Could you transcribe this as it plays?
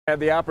Had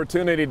the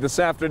opportunity this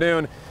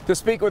afternoon to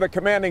speak with a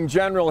commanding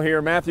general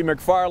here, Matthew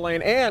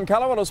McFarlane, and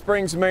Colorado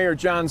Springs Mayor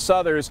John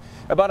Suthers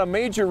about a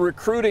major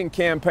recruiting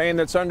campaign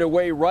that's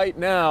underway right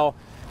now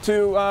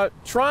to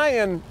try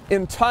and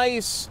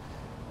entice,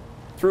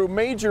 through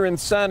major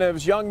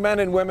incentives, young men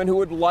and women who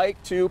would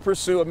like to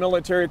pursue a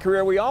military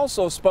career. We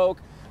also spoke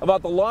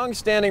about the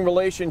long-standing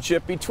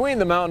relationship between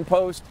the Mountain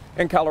Post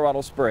and Colorado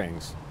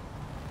Springs.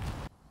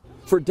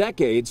 For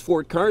decades,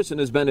 Fort Carson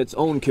has been its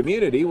own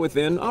community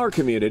within our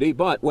community,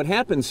 but what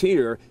happens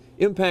here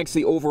impacts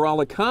the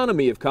overall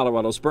economy of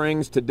Colorado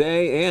Springs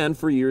today and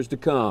for years to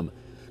come.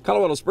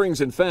 Colorado Springs,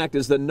 in fact,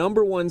 is the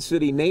 #1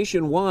 city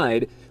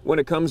nationwide when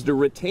it comes to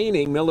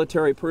retaining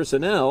military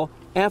personnel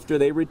after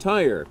they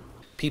retire.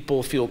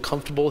 People feel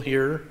comfortable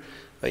here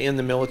in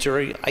the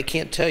military. I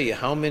can't tell you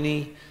how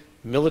many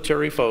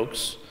military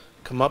folks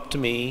come up to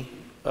me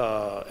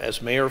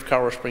as mayor of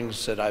Colorado Springs and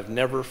said, "I've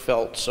never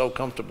felt so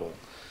comfortable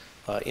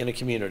in a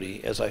community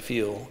as I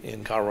feel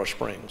in Colorado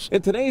Springs."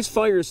 In today's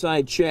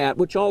fireside chat,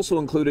 which also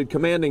included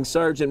Commanding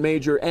Sergeant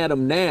Major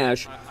Adam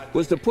Nash,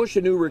 was to push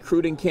a new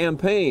recruiting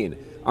campaign,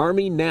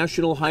 Army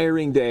National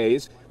Hiring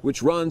Days,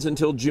 which runs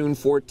until June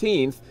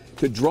 14th,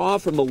 to draw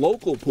from the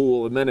local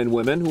pool of men and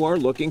women who are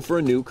looking for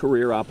a new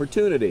career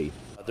opportunity.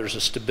 There's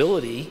a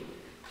stability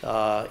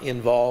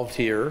involved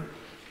here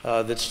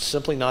that's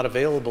simply not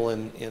available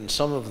in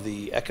some of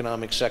the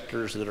economic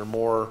sectors that are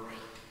more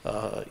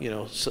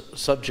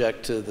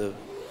subject to the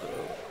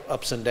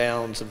ups and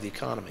downs of the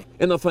economy.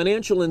 And the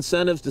financial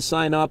incentives to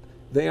sign up,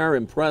 they are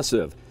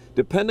impressive.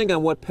 Depending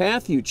on what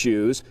path you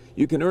choose,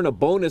 you can earn a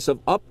bonus of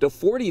up to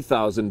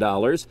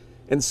 $40,000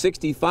 and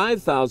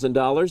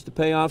 $65,000 to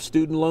pay off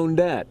student loan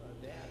debt.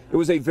 It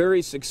was a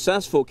very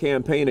successful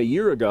campaign a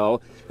year ago,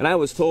 and I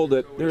was told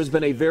that there has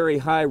been a very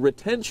high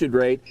retention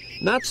rate,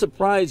 not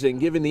surprising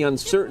given the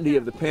uncertainty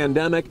of the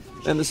pandemic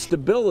and the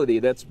stability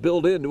that's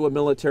built into a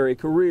military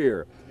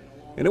career.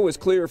 And it was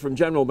clear from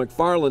General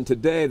McFarlane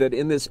today that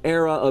in this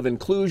era of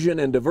inclusion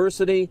and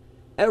diversity,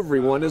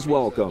 everyone is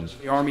welcome.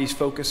 The Army's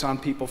focus on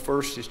people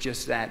first is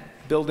just that,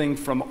 building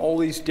from all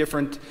these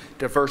different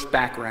diverse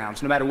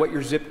backgrounds. No matter what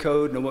your zip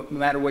code, no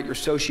matter what your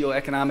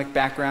socioeconomic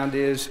background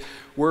is,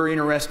 we're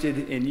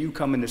interested in you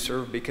coming to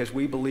serve because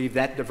we believe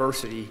that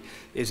diversity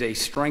is a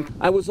strength.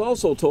 I was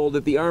also told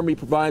that the Army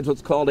provides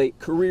what's called a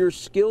career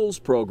skills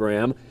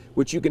program,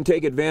 which you can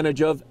take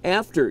advantage of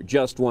after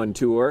just one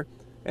tour.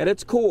 At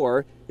its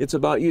core, it's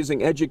about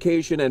using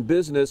education and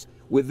business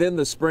within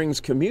the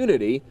Springs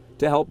community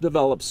to help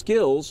develop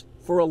skills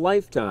for a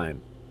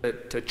lifetime.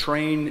 To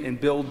train and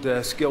build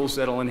skills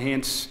that will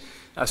enhance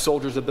a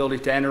soldier's ability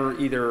to enter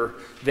either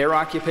their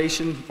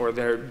occupation or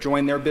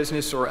join their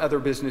business or other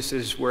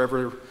businesses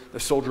wherever the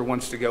soldier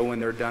wants to go when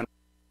they're done.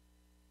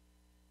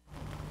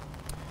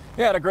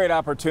 Yeah, I had a great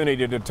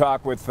opportunity to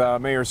talk with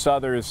Mayor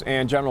Suthers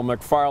and General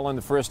McFarlane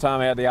the first time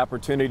I had the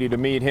opportunity to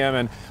meet him.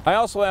 And I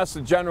also asked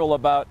the General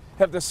about,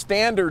 have the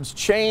standards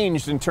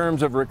changed in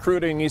terms of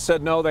recruiting? He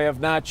said, no, they have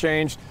not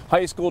changed.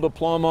 High school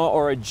diploma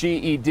or a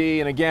GED.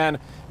 And again,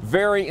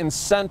 very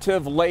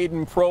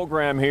incentive-laden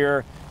program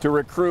here to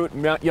recruit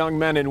young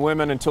men and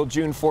women until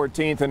June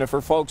 14th. And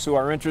for folks who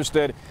are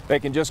interested, they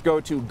can just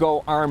go to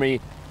goarmy.com.